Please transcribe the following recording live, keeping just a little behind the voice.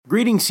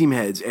Greetings,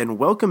 Seamheads, and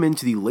welcome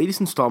into the latest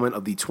installment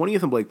of the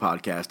 20th and Blake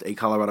podcast, a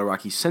Colorado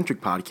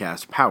Rockies-centric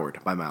podcast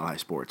powered by Mile High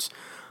Sports.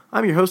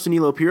 I'm your host,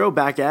 Aniello Piro,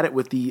 back at it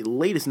with the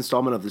latest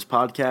installment of this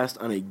podcast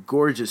on a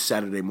gorgeous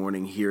Saturday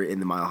morning here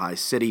in the Mile High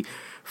City,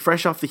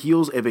 fresh off the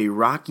heels of a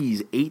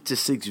Rockies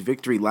 8-6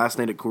 victory last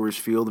night at Coors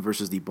Field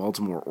versus the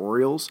Baltimore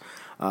Orioles.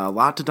 A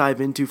lot to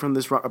dive into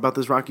about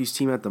this Rockies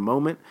team at the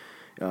moment.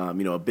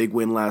 A big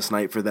win last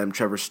night for them,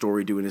 Trevor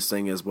Storys doing his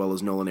thing as well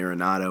as Nolan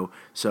Arenado.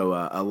 So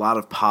a lot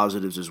of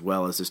positives as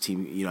well as this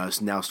team, has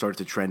now started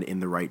to trend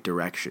in the right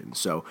direction.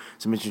 So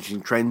some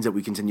interesting trends that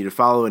we continue to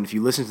follow. And if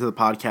you listen to the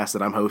podcast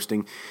that I'm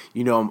hosting,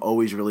 I'm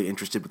always really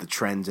interested with the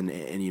trends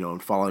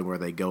and following where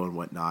they go and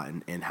whatnot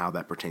and how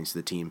that pertains to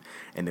the team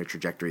and their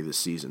trajectory this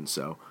season.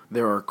 So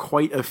there are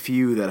quite a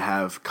few that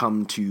have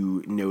come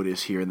to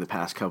notice here in the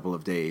past couple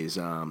of days,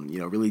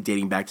 really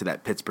dating back to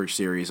that Pittsburgh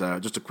series.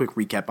 Just a quick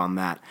recap on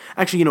that.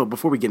 Actually,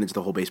 before we get into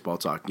the whole baseball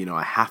talk,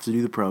 I have to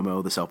do the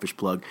promo, the selfish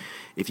plug.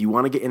 If you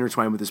want to get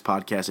intertwined with this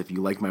podcast, if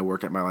you like my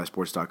work at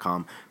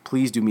milehighsports.com,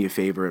 please do me a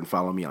favor and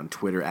follow me on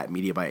Twitter at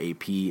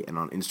MediaByAP and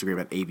on Instagram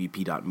at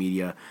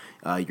avp.media.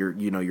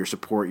 Your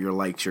support, your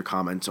likes, your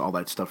comments, all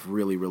that stuff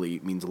really, really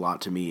means a lot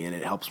to me, and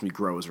it helps me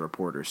grow as a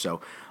reporter. So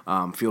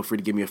feel free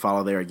to give me a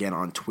follow there, again,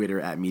 on Twitter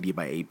at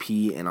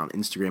MediaByAP and on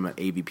Instagram at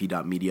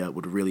avp.media.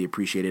 Would really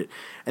appreciate it.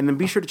 And then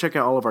be sure to check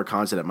out all of our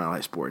content at Mile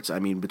High Sports. I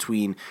mean,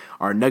 between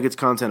our Nuggets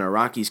content, our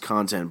Rockies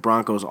content,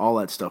 Broncos, all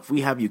that stuff,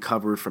 we have you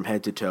covered from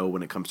head to toe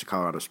when it comes to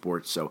Colorado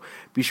sports. So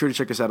be sure to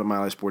check us out at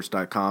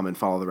milehighsports.com and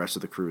follow the rest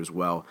of the crew as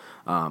well.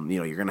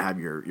 You're going to have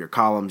your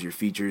columns, your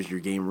features,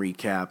 your game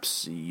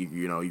recaps,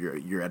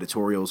 your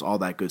editorials, all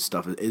that good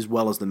stuff, as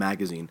well as the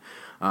magazine.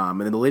 And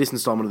then the latest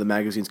installment of the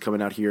magazine is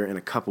coming out here in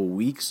a couple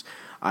weeks.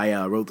 I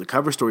wrote the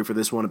cover story for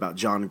this one about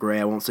John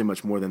Gray. I won't say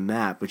much more than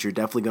that, but you're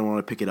definitely going to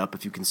want to pick it up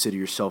if you consider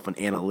yourself an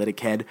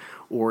analytic head,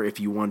 or if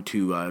you want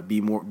to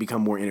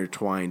become more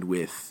intertwined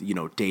with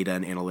data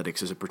and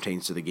analytics as it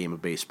pertains to the game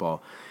of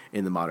baseball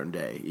in the modern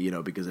day.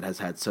 Because it has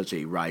had such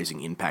a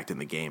rising impact in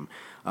the game,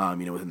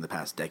 within the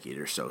past decade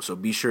or so. So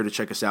be sure to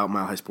check us out,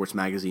 Mile High Sports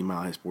Magazine,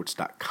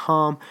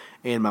 milehighsports.com,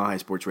 and Mile High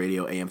Sports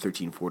Radio, AM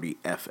 1340,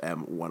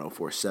 FM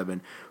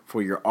 1047,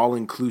 for your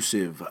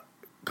all-inclusive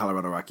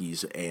Colorado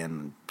Rockies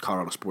and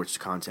Colorado sports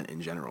content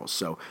in general.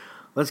 So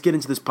let's get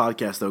into this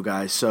podcast, though,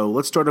 guys. So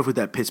let's start off with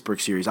that Pittsburgh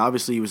series.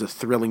 Obviously, it was a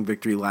thrilling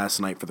victory last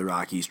night for the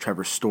Rockies.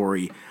 Trevor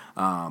Storys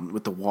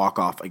with the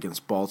walk-off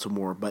against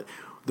Baltimore. But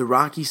the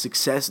Rockies'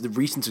 the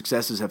recent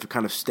successes have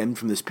kind of stemmed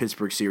from this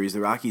Pittsburgh series. The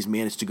Rockies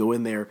managed to go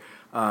in there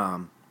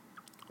on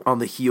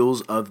the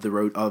heels of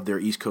their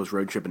East Coast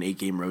road trip, an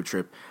 8-game road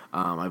trip.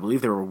 I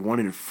believe they were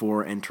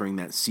 1-4 entering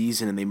that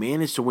season, and they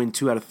managed to win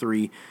 2 out of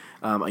 3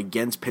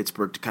 against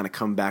Pittsburgh to kind of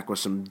come back with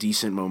some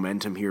decent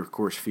momentum here at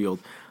Coors Field,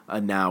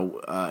 now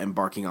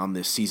embarking on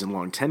this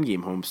season-long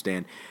 10-game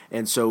homestand.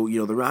 And so,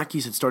 the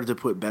Rockies had started to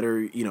put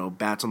better,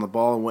 bats on the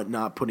ball and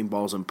whatnot, putting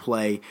balls in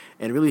play,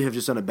 and really have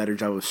just done a better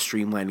job of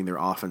streamlining their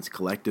offense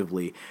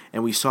collectively.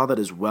 And we saw that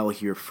as well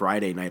here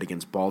Friday night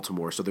against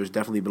Baltimore. So there's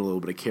definitely been a little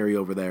bit of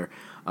carryover there.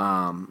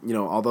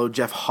 Although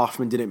Jeff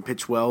Hoffman didn't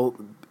pitch well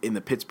in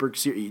the Pittsburgh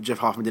series, Jeff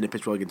Hoffman didn't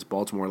pitch well against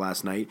Baltimore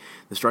last night.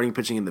 The starting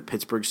pitching in the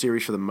Pittsburgh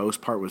series, for the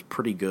most part, was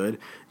pretty good.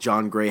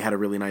 John Gray had a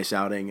really nice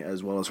outing,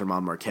 as well as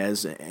German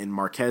Marquez. And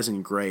Marquez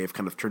and Gray have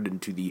kind of turned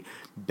into the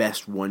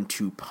best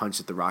 1-2 punch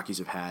that the Rockies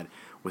have had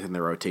within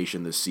their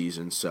rotation this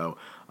season. So,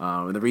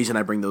 and the reason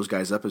I bring those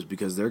guys up is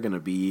because they're going to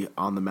be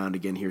on the mound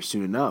again here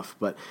soon enough.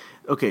 But,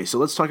 okay, so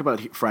let's talk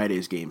about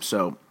Friday's game.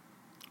 So,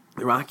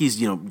 the Rockies,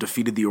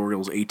 defeated the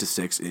Orioles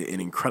 8-6 in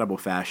incredible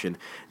fashion.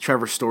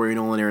 Trevor Storys and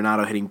Nolan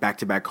Arenado hitting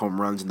back-to-back home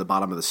runs in the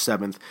bottom of the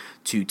 7th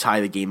to tie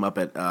the game up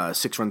at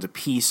 6 runs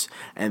apiece.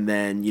 And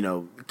then,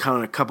 kind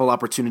of a couple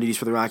opportunities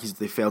for the Rockies that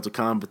they failed to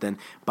come. But then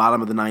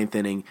bottom of the 9th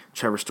inning,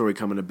 Trevor Storys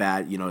coming to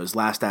bat. His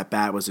last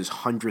at-bat was his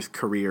 100th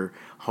career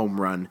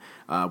home run,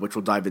 which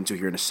we'll dive into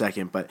here in a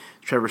second. But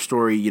Trevor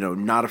Storys,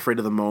 not afraid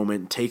of the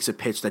moment, takes a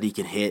pitch that he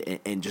can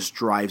hit and just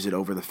drives it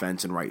over the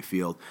fence in right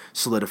field,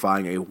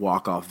 solidifying a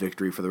walk-off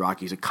victory for the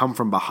Rockies. A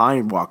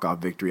come-from-behind walk-off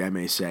victory, I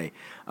may say,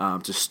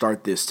 to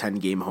start this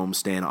 10-game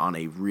homestand on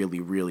a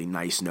really, really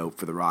nice note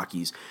for the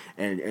Rockies.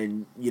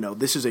 And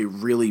this is a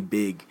really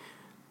big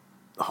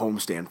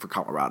homestand for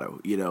Colorado.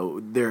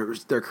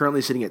 They're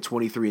currently sitting at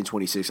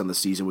 23-26 on the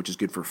season, which is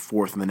good for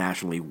 4th in the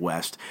National League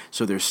West.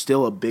 So there's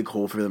still a big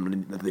hole for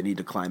them that they need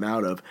to climb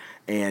out of.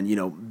 And,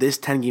 this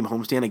 10-game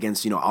homestand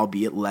against,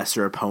 albeit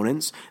lesser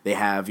opponents, they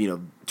have,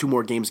 2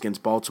 more games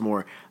against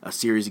Baltimore, a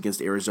series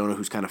against Arizona,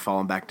 who's kind of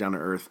fallen back down to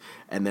earth,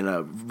 and then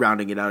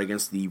rounding it out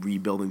against the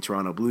rebuilding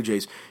Toronto Blue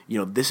Jays.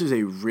 This is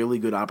a really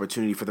good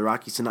opportunity for the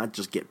Rockies to not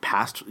just get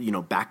past,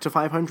 back to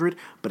 500,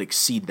 but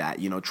exceed that.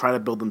 Try to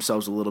build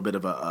themselves a little bit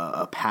of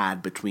a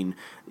pad between,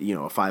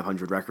 a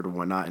 500 record or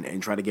whatnot,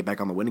 and try to get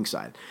back on the winning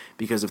side.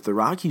 Because if the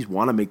Rockies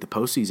want to make the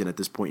postseason at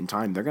this point in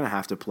time, they're going to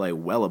have to play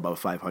well above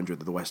 500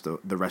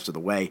 the rest of the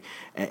way.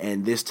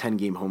 And this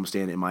 10-game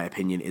homestand, in my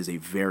opinion, is a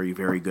very,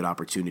 very good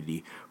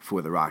opportunity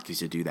for the Rockies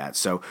to do that.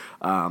 So,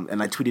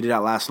 and I tweeted it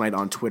out last night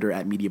on Twitter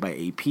at Media by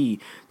AP,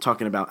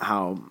 talking about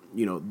how,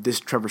 this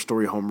Trevor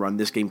Story home run,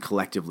 this game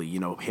collectively,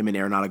 him and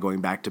Arenado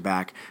going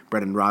back-to-back,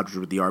 Brendan Rodgers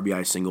with the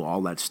RBI single,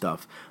 all that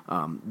stuff.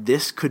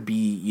 This could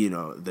be,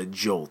 the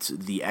jolt,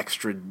 the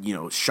extra,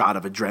 shot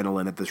of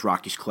adrenaline that this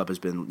Rockies club has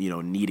been,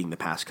 needing the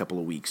past couple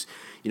of weeks.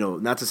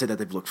 Not to say that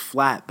they've looked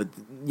flat, but,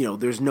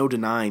 there's no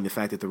denying the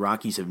fact that the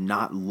Rockies have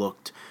not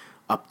looked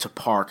up to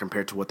par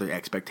compared to what the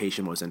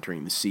expectation was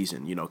entering the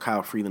season.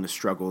 Kyle Freeland has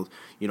struggled,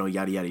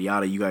 yada, yada,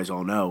 yada. You guys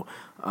all know.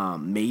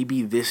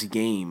 Maybe this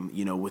game,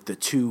 with the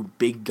two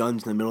big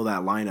guns in the middle of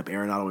that lineup,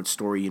 Arenado and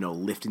Story,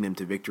 lifting them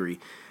to victory,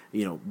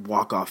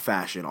 walk-off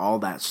fashion, all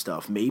that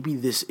stuff. Maybe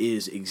this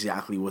is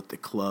exactly what the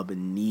club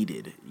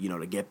needed,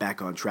 to get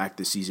back on track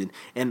this season.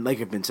 And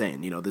like I've been saying,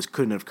 this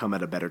couldn't have come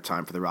at a better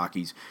time for the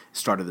Rockies.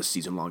 Start of the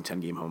season-long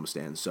 10-game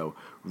homestand. So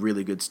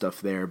really good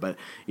stuff there. But,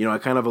 I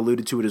kind of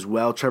alluded to it as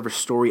well. Trevor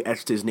Story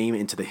etched his name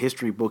into the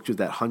history books with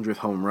that 100th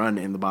home run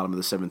in the bottom of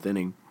the 7th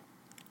inning.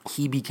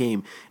 He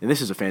became, and this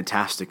is a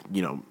fantastic,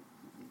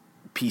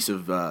 piece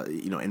of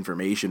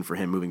information for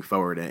him moving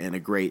forward, and a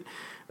great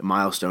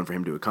milestone for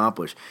him to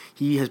accomplish.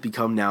 He has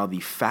become now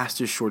the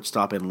fastest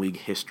shortstop in league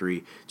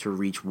history to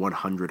reach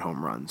 100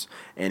 home runs,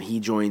 and he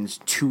joins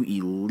two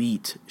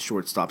elite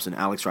shortstops in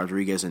Alex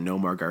Rodriguez and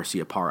Nomar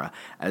Garcia-Parra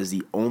as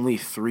the only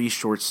three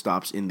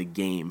shortstops in the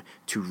game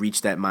to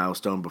reach that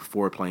milestone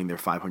before playing their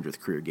 500th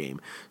career game.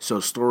 So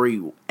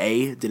Story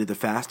A did it the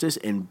fastest,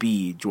 and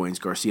B joins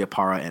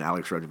Garcia-Parra and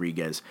Alex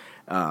Rodriguez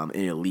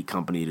in elite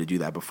company to do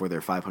that before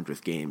their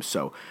 500th game.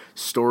 So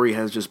Story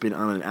has just been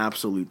on an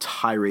absolute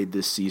tirade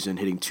this season,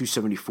 hitting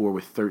 .274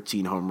 with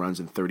 13 home runs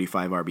and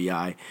 35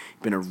 RBI.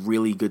 Been a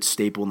really good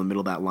staple in the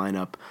middle of that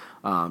lineup.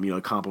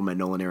 Compliment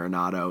Nolan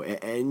Arenado,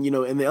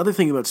 and the other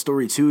thing about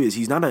Story too is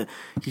he's not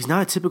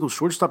a typical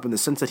shortstop in the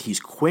sense that he's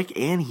quick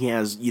and he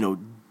has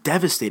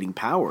devastating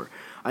power.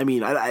 I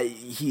mean,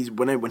 he's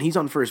when he's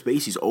on first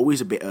base, he's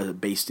always a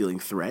base stealing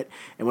threat,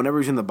 and whenever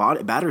he's in the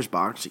batter's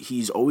box,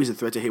 he's always a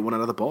threat to hit one out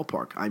of the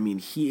ballpark. I mean,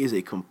 he is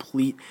a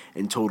complete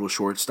and total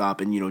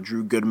shortstop, and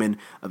Drew Goodman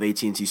of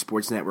AT&T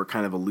Sports Network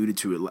kind of alluded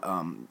to it,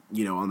 on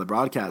the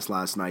broadcast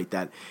last night,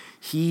 that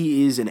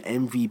he is an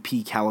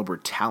MVP caliber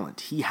talent.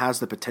 He has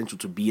the potential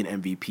to be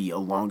an MVP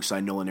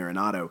alongside Nolan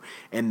Arenado,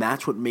 and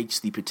that's what makes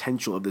the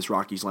potential of this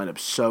Rockies lineup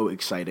so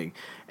exciting.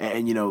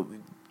 And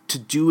to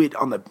do it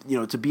on the,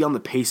 to be on the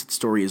pace that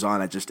Story is on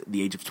at just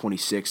the age of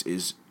 26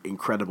 is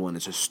incredible, and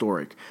it's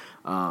historic.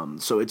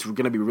 So it's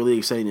going to be really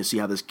exciting to see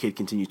how this kid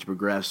continues to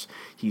progress.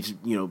 He's,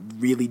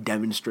 really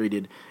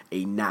demonstrated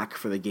a knack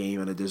for the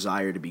game and a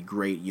desire to be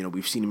great.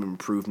 We've seen him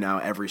improve now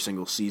every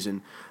single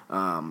season.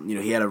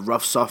 He had a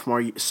rough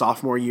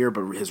sophomore year,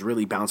 but has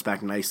really bounced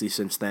back nicely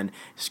since then.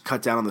 He's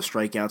cut down on the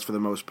strikeouts for the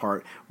most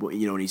part,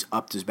 and he's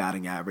upped his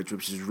batting average,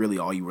 which is really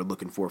all you were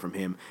looking for from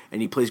him.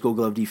 And he plays Gold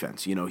Glove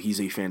defense.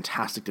 He's a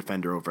fantastic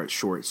defender over at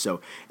short.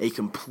 So a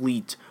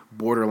complete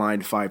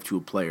borderline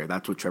 5-tool player.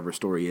 That's what Trevor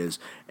Story is,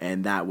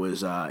 and that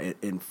was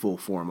in full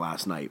form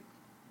last night.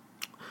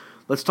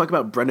 Let's talk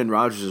about Brendan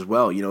Rodgers as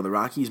well. The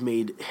Rockies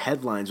made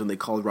headlines when they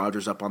called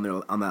Rodgers up on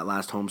that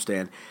last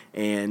homestand,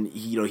 and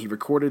he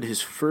recorded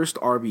his first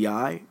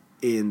RBI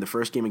in the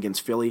first game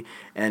against Philly,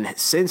 and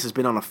since has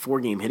been on a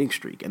 4-game hitting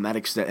streak, and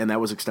that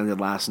was extended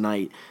last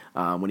night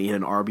when he hit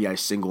an RBI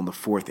single in the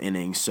 4th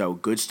inning. So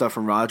good stuff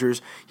from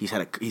Rodgers. He's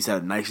had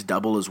a nice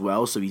double as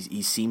well, so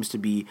he seems to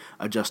be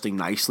adjusting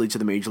nicely to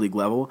the major league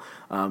level,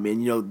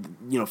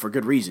 and for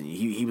good reason.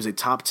 He was a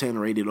top 10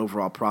 rated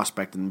overall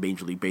prospect in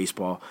Major League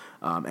Baseball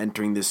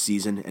entering this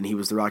season, and he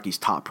was the Rockies'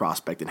 top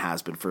prospect and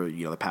has been for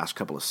the past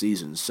couple of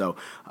seasons. So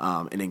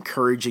an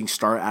encouraging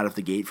start out of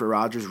the gate for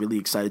Rodgers. Really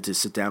excited to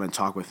sit down and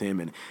talk with him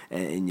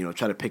and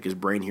try to pick his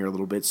brain here a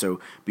little bit. So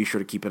be sure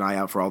to keep an eye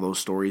out for all those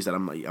stories that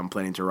I'm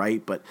planning to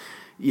write. But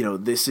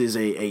this is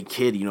a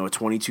kid, a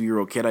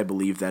 22-year-old kid, I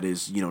believe, that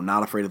is,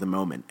 not afraid of the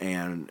moment.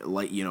 And,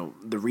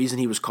 the reason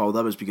he was called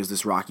up is because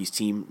this Rockies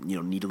team,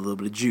 needed a little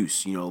bit of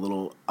juice, a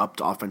little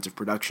upped offensive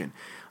production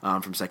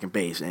from second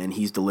base. And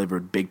he's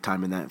delivered big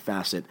time in that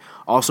facet.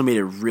 Also made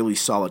a really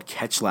solid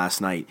catch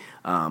last night,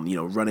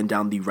 running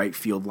down the right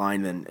field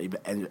line and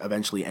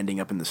eventually ending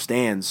up in the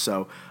stands.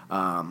 So,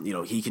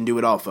 he can do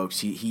it all,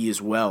 folks. He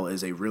as well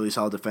is a really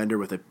solid defender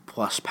with a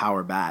plus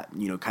power bat,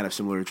 kind of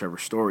similar to Trevor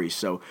Storys.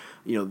 So,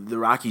 the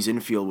Rockies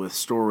infield with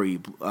Story,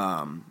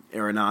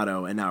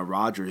 Arenado, and now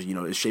Rodgers,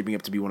 is shaping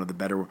up to be one of the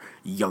better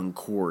young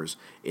cores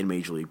in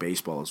Major League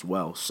Baseball as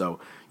well. So,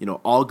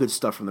 all good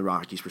stuff from the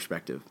Rockies'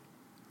 perspective.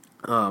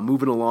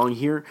 Moving along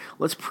here,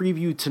 let's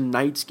preview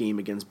tonight's game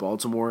against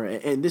Baltimore,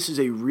 and this is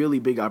a really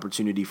big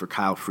opportunity for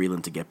Kyle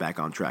Freeland to get back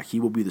on track.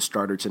 He will be the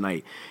starter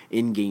tonight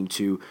in Game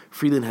 2.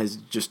 Freeland has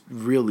just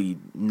really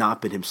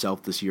not been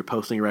himself this year,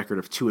 posting a record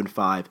of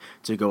 2-5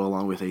 to go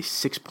along with a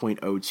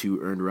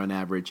 6.02 earned run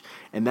average,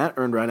 and that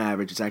earned run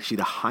average is actually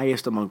the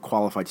highest among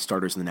qualified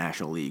starters in the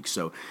National League.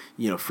 So,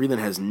 Freeland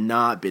has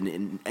not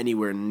been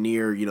anywhere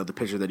near, the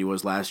pitcher that he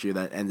was last year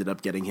that ended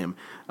up getting him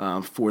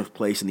 4th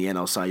place in the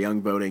NL Cy Young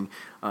voting.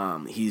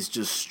 He's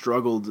just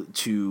struggled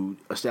to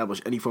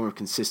establish any form of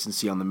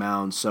consistency on the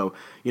mound. So,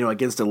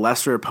 against a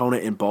lesser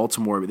opponent in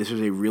Baltimore, this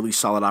is a really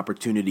solid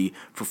opportunity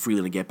for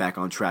Freeland to get back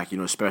on track,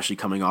 especially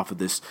coming off of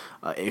this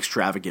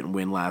extravagant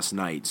win last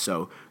night.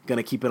 So, going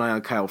to keep an eye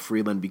on Kyle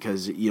Freeland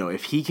because,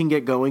 if he can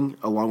get going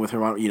along with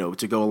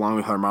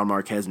German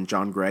Marquez and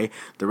John Gray,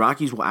 the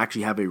Rockies will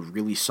actually have a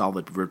really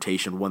solid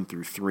rotation 1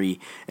 through 3,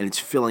 and it's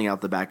filling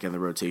out the back end of the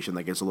rotation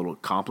that gets a little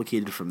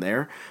complicated from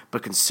there.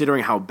 But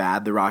considering how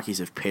bad the Rockies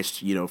have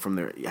pitched,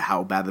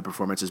 how bad the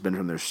performance has been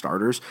from their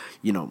starters,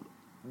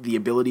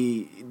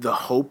 the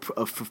hope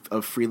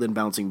of Freeland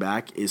bouncing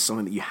back is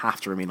something that you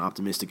have to remain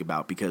optimistic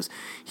about because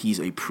he's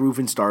a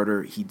proven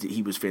starter.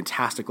 He was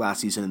fantastic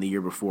last season and the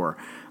year before.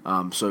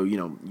 So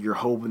you're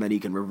hoping that he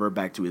can revert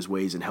back to his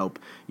ways and help,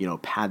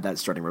 pad that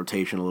starting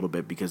rotation a little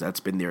bit because that's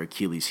been their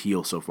Achilles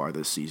heel so far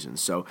this season.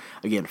 So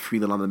again,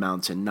 Freeland on the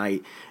mound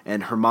tonight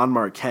and German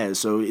Marquez.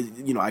 So,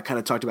 I kind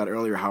of talked about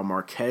earlier how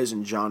Marquez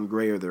and John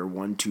Gray are their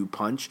 1-2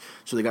 punch.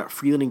 So they got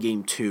Freeland in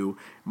game 2,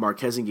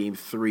 Marquez in game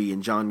 3,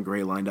 and John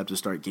Gray lined up to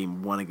start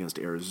game 1 against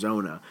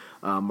Arizona.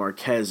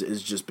 Marquez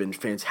has just been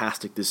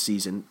fantastic this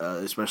season,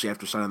 especially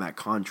after signing that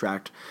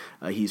contract.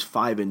 He's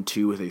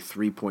 5-2 with a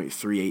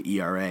 3.38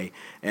 ERA.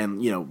 And,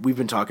 we've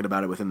been talking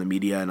about it within the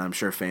media, and I'm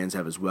sure fans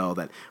have as well,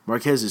 that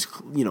Marquez is,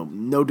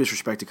 no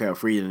disrespect to Kyle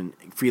Freeland,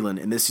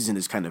 and this season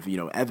is kind of,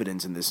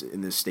 evidence in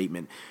this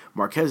statement.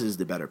 Marquez is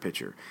the better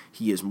pitcher.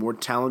 He is more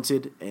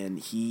talented, and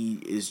he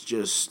is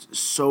just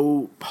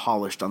so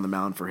polished on the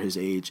mound for his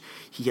age.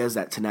 He has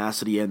that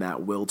tenacity and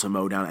that will to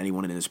mow down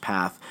anyone in his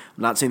path.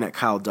 I'm not saying that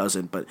Kyle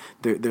doesn't, but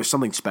there's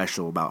something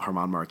special about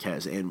German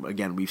Marquez. And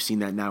again, we've seen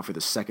that now for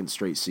the second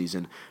straight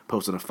season,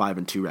 posted a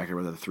 5-2 record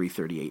with a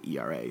 3.38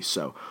 ERA.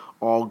 So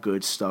all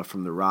good stuff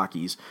from the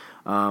Rockies.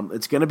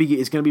 It's gonna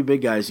be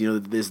big, guys.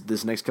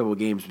 This next couple of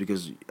games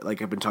because,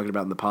 like I've been talking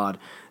about in the pod,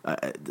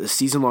 the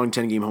season-long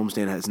 10-game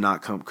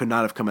homestand could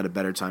not have come at a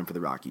better time for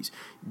the Rockies.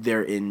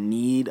 They're in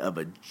need of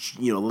a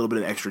little bit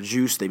of extra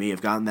juice. They may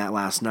have gotten that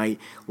last night.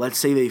 Let's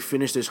say they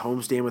finish this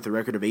homestand with a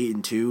record of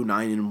 8-2,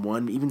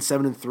 9-1, even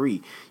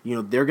 7-3.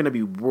 They're gonna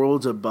be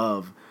worlds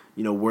above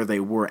where they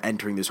were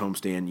entering this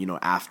homestand,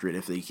 after it,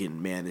 if they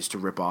can manage to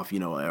rip off,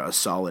 a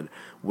solid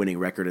winning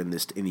record in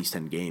these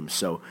 10 games.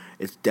 So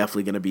it's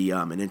definitely going to be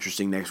an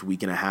interesting next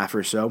week and a half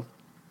or so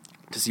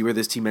to see where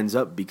this team ends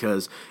up,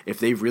 because if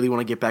they really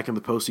want to get back in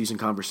the postseason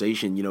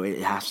conversation,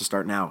 it has to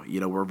start now.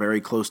 We're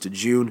very close to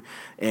June,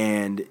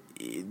 and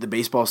the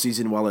baseball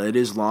season, while it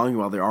is long,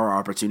 while there are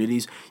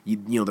opportunities,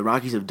 the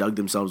Rockies have dug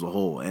themselves a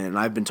hole. And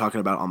I've been talking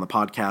about on the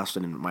podcast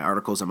and in my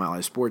articles on Mile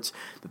High Sports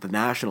that the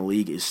National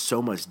League is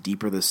so much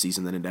deeper this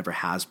season than it ever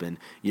has been,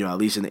 at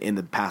least in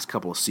the past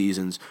couple of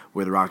seasons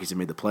where the Rockies have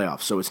made the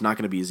playoffs. So it's not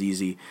going to be as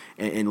easy.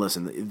 And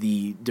listen,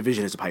 the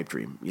division is a pipe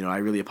dream. I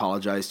really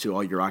apologize to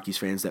all your Rockies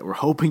fans that were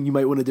hoping you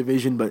might win a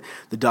division, but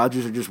the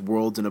Dodgers are just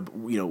worlds and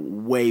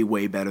way,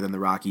 way better than the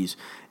Rockies.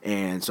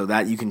 And so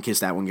that you can kiss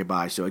that one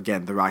goodbye. So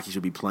again, the Rockies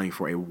will be playing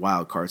for a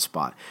wild card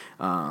spot.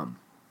 You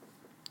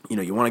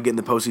want to get in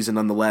the postseason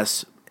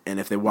nonetheless. And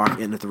if the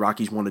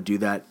Rockies want to do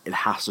that, it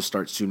has to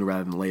start sooner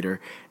rather than later.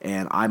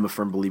 And I'm a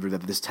firm believer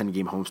that this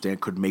 10-game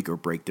homestand could make or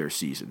break their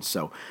season.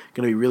 So,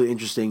 going to be really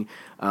interesting.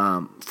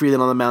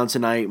 Freeland on the mound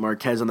tonight,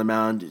 Marquez on the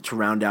mound to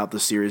round out the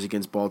series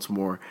against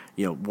Baltimore.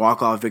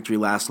 Walk-off victory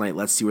last night.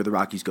 Let's see where the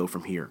Rockies go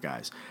from here,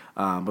 guys.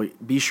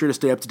 But be sure to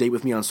stay up to date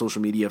with me on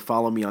social media.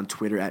 Follow me on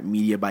Twitter at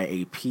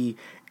MediaByAP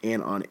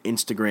and on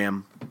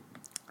Instagram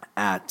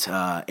at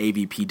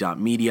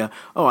avp.media.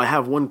 Oh, I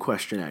have one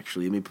question,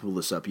 actually. Let me pull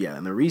this up. Yeah,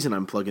 and the reason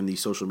I'm plugging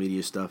these social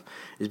media stuff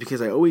is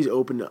because I always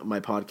open my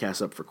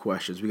podcast up for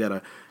questions. We got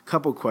a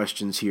couple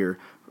questions here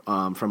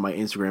from my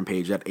Instagram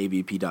page at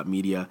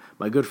avp.media.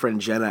 My good friend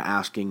Jenna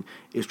asking,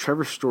 is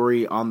Trevor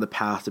Story on the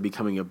path to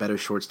becoming a better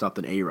shortstop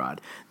than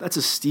A-Rod? That's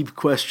a steep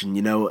question.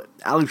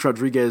 Alex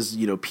Rodriguez,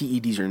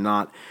 PEDs or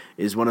not,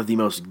 is one of the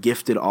most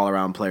gifted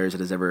all-around players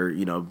that has ever,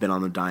 been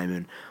on the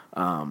diamond.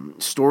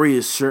 Story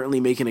is certainly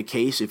making a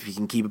case, if he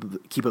can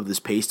keep up this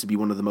pace, to be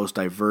one of the most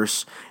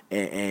diverse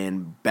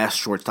and best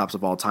shortstops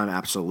of all time.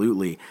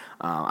 Absolutely.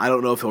 I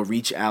don't know if he'll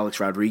reach Alex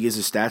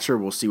Rodriguez's stature.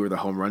 We'll see where the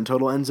home run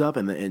total ends up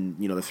and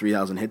the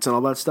 3,000 hits and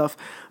all that stuff.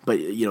 But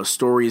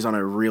Story is on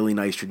a really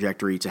nice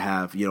trajectory to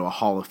have a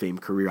Hall of Fame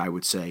career, I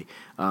would say,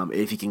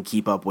 if he can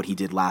keep up what he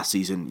did last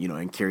season,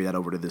 and carry that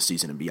over to this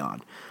season and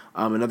beyond.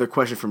 Another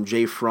question from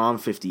Jay Fromm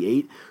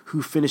 58: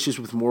 who finishes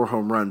with more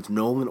home runs,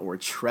 Nolan or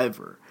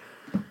Trevor?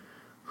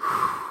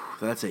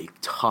 That's a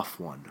tough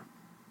one.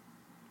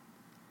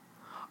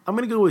 I'm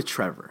going to go with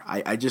Trevor.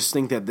 I just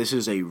think that this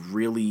is a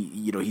really,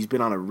 he's been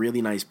on a really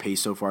nice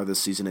pace so far this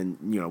season,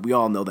 and, we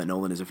all know that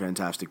Nolan is a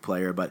fantastic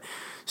player, but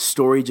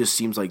Story just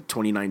seems like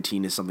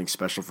 2019 is something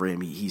special for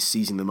him. He's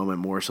seizing the moment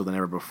more so than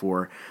ever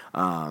before,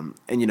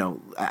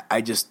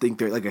 I just think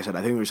like I said,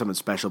 I think there's something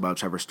special about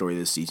Trevor Story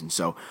this season,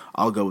 so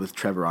I'll go with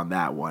Trevor on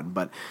that one.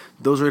 But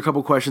those are a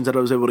couple questions that I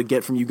was able to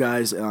get from you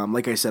guys.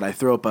 Like I said, I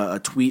throw up a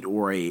tweet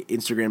or a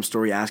Instagram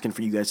story asking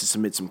for you guys to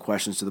submit some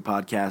questions to the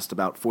podcast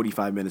about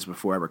 45 minutes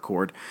before I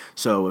record.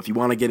 So if you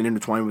want to get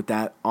intertwined with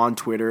that, on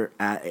Twitter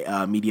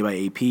at Media by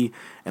AP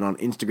and on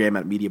Instagram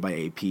at Media by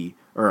AP,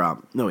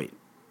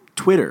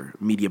 Twitter,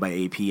 Media by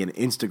AP, and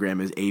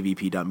Instagram is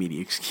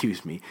avp.media,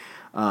 excuse me.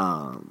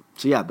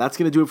 So yeah, that's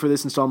going to do it for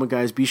this installment,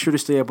 guys. Be sure to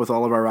stay up with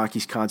all of our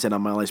Rockies content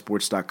on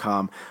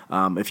milehighsports.com.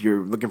 If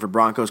you're looking for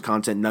Broncos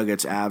content,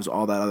 Nuggets, Avs,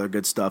 all that other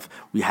good stuff,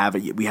 we have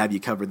it. We have you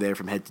covered there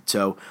from head to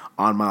toe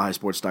on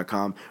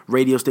milehighsports.com.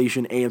 Radio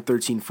station, AM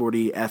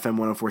 1340, FM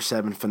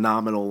 104.7,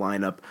 phenomenal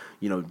lineup,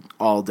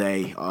 all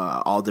day,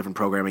 all different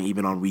programming,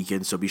 even on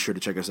weekends, so be sure to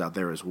check us out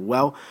there as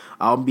well.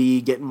 I'll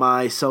be getting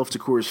myself to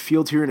Coors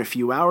Field here in a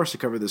few hours to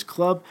cover this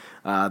club.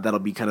 That'll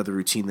be kind of the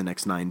routine the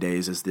next 9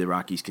 days as the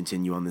Rockies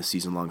continue on this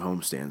season-long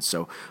homestand.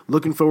 So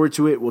looking forward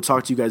to it. We'll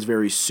talk to you guys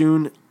very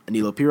soon.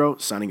 Aniello Piro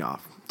signing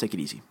off. Take it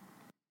easy.